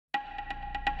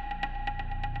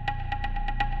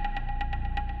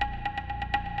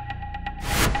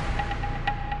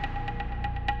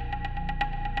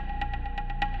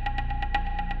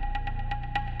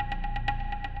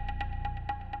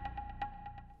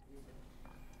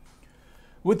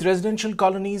With residential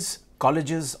colonies,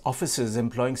 colleges, offices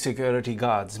employing security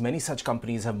guards, many such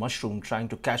companies have mushroomed trying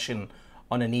to cash in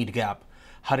on a need gap.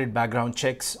 Hurried background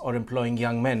checks or employing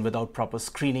young men without proper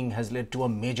screening has led to a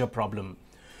major problem.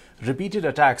 Repeated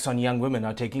attacks on young women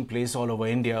are taking place all over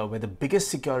India, where the biggest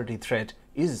security threat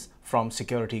is from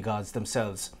security guards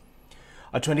themselves.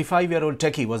 A 25-year-old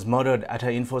techie was murdered at her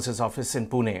Infosys office in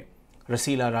Pune.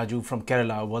 Rasila Raju from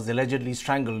Kerala was allegedly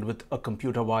strangled with a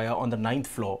computer wire on the 9th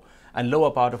floor, and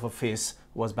lower part of her face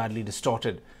was badly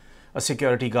distorted. A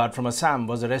security guard from Assam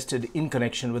was arrested in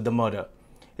connection with the murder.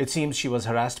 It seems she was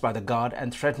harassed by the guard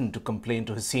and threatened to complain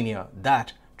to his senior.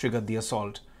 That triggered the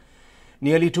assault.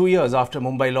 Nearly 2 years after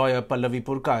Mumbai lawyer Pallavi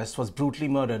Purkayastha was brutally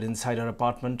murdered inside her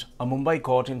apartment, a Mumbai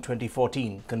court in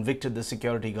 2014 convicted the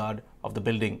security guard of the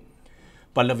building.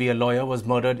 Pallavi, a lawyer, was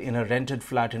murdered in her rented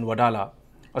flat in Wadala.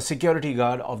 A security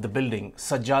guard of the building,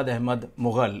 Sajjad Ahmad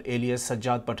Mughal, alias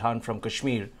Sajjad Pathan from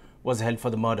Kashmir, was held for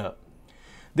the murder.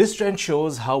 This trend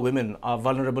shows how women are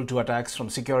vulnerable to attacks from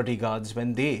security guards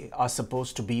when they are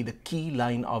supposed to be the key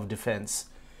line of defense.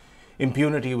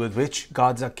 Impunity with which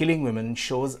guards are killing women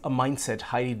shows a mindset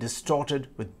highly distorted,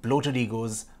 with bloated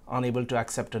egos unable to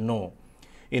accept a no.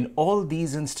 In all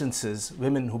these instances,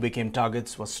 women who became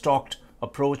targets were stalked,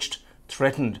 approached,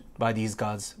 threatened by these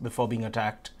guards before being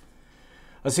attacked.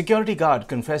 A security guard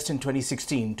confessed in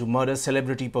 2016 to murder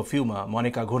celebrity perfumer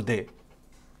Monica Ghurde.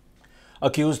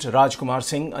 Accused Rajkumar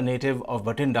Singh, a native of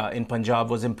Batinda in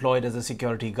Punjab, was employed as a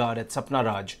security guard at Sapna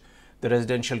Raj, the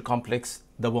residential complex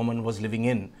the woman was living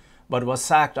in, but was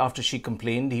sacked after she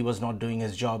complained he was not doing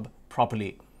his job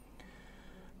properly.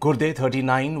 Ghurde,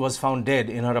 39, was found dead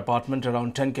in her apartment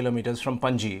around 10 kilometers from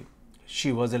Panji.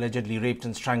 She was allegedly raped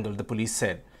and strangled, the police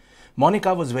said.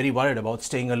 Monica was very worried about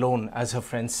staying alone, as her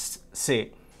friends say.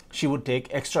 She would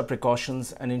take extra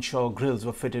precautions and ensure grills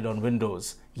were fitted on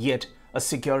windows. Yet, a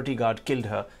security guard killed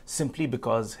her simply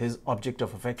because his object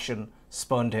of affection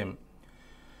spurned him.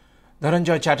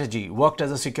 Dhananjay Chatterjee worked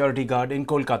as a security guard in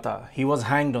Kolkata. He was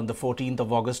hanged on the 14th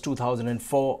of August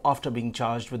 2004 after being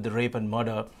charged with the rape and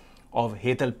murder of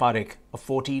Hetal Parekh, a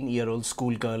 14-year-old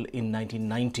schoolgirl in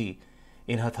 1990,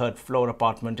 in her third-floor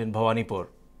apartment in Bhawanipur.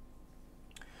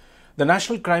 The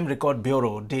National Crime Record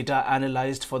Bureau data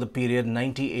analyzed for the period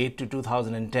 98 to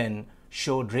 2010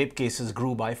 showed rape cases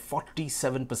grew by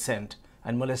 47%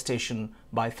 and molestation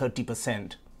by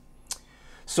 30%.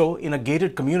 So, in a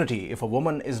gated community, if a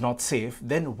woman is not safe,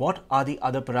 then what are the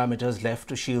other parameters left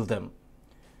to shield them?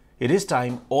 It is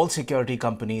time all security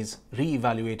companies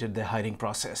re-evaluated their hiring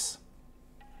process.